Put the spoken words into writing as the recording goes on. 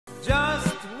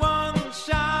Just one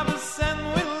Shabbos and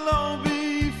we'll all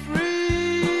be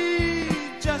free.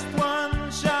 Just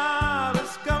one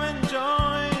Shabbos, come and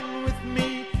join with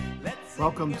me.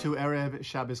 Welcome to Erev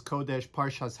Shabbos Kodesh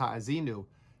Parshas Haazinu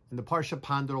and the Parsha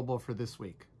ponderable for this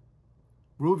week.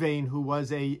 Ruvain, who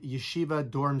was a yeshiva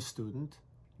dorm student,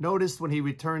 noticed when he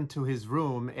returned to his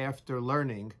room after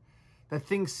learning that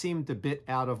things seemed a bit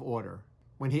out of order.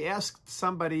 When he asked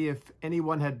somebody if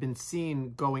anyone had been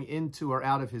seen going into or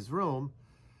out of his room,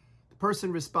 the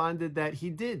person responded that he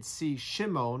did see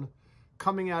Shimon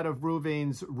coming out of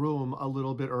Ruvain's room a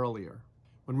little bit earlier.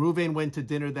 When Ruvain went to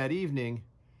dinner that evening,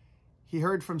 he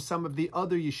heard from some of the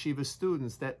other yeshiva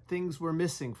students that things were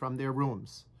missing from their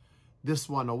rooms. This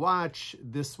one a watch,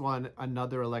 this one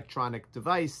another electronic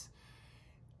device,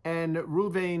 and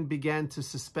Ruvain began to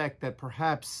suspect that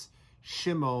perhaps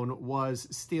Shimon was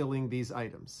stealing these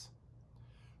items.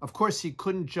 Of course, he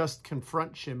couldn't just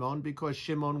confront Shimon because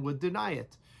Shimon would deny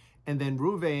it. And then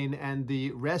Ruvain and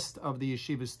the rest of the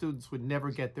yeshiva students would never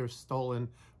get their stolen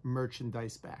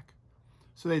merchandise back.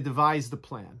 So they devised a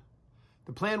plan.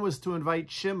 The plan was to invite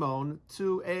Shimon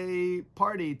to a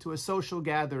party, to a social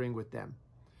gathering with them.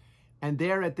 And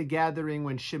there at the gathering,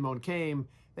 when Shimon came,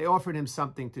 they offered him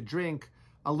something to drink,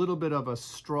 a little bit of a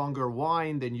stronger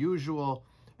wine than usual,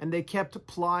 and they kept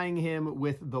plying him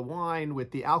with the wine,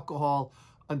 with the alcohol,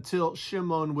 until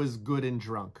Shimon was good and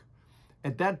drunk.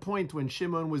 At that point, when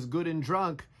Shimon was good and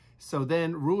drunk, so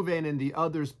then Ruvain and the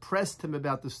others pressed him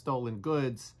about the stolen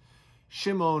goods.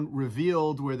 Shimon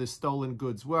revealed where the stolen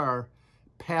goods were,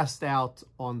 passed out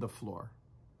on the floor.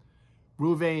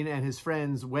 Ruvain and his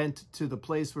friends went to the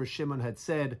place where Shimon had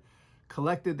said,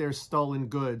 collected their stolen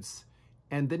goods,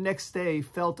 and the next day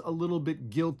felt a little bit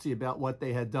guilty about what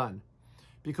they had done.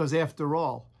 Because after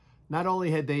all, not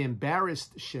only had they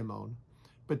embarrassed Shimon,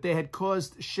 but they had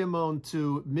caused Shimon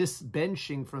to miss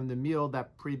benching from the meal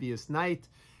that previous night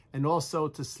and also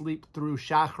to sleep through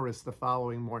Shacharis the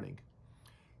following morning.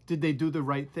 Did they do the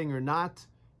right thing or not?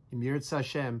 Im Yirtzeh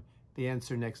Hashem, the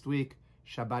answer next week.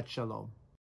 Shabbat Shalom.